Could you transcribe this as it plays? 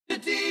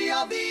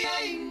of the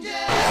angels.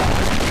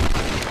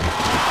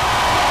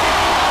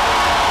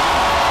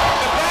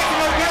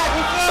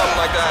 Something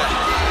like that.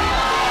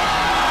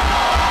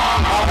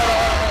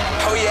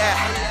 Oh yeah.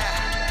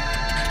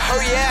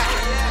 Oh yeah.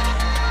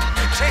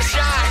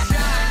 JSEAN.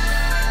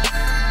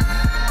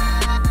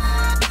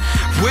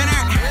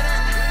 Winner.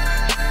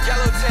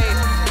 Yellow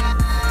tape.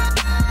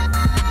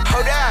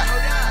 Hold up.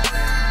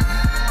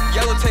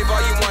 Yellow tape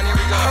volume 1, here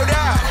we go. Hold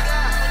up.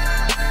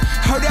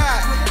 Hold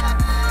up.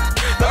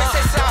 Let me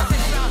say something.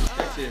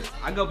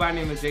 I go by the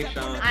name of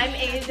JSEAN. I'm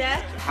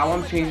Aesja. How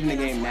I'm changing the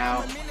game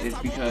now is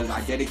because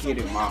I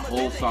dedicated my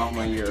whole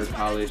sophomore year of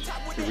college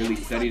to really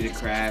study the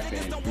craft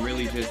and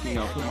really just, put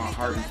my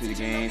heart into the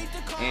game.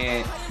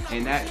 And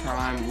in that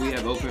time, we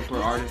have opened for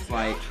artists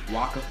like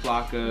Waka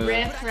Flocka,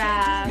 Riff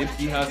Raff,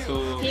 Nipsey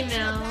Hussle.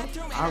 T-Mill.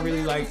 I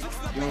really like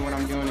doing what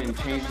I'm doing and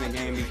changing the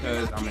game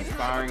because I'm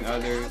inspiring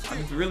others. I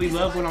just really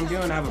love what I'm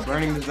doing. I have a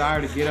burning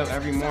desire to get up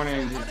every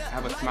morning and just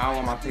have a smile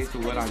on my face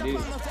with what I do.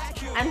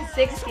 I'm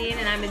 16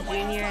 and I'm a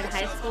junior in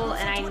high school,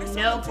 and I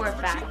know for a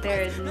fact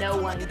there is no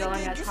one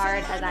going as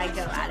hard as I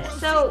go at it.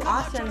 So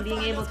awesome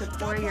being able to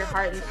pour your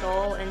heart and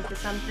soul into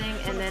something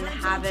and then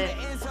have it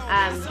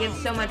give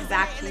so much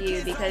back to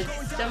you, because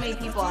so many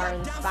people are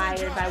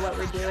inspired by what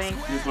we're doing.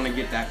 I just want to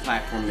get that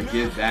platform to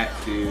give back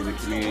to the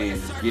community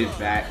and to give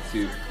back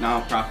to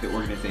non-profit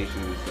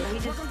organizations and stuff. We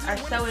just are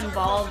so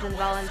involved in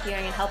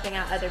volunteering and helping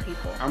out other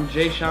people. I'm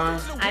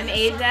JSEAN. I'm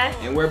Aesja.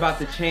 And we're about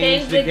to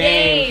change the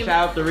game.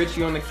 Shout out to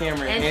Richie on the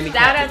camera and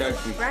shout out to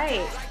Production.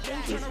 Sprite.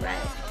 Thank you, Sprite.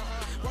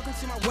 Welcome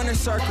to my winner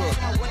circle.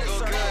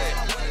 Feels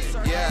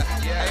good. Yeah.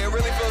 Hey, it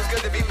really feels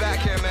good to be back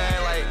here,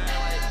 man. Like,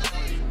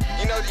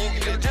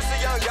 just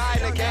a young guy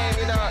in the game,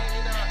 and I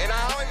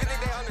don't even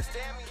think they understand.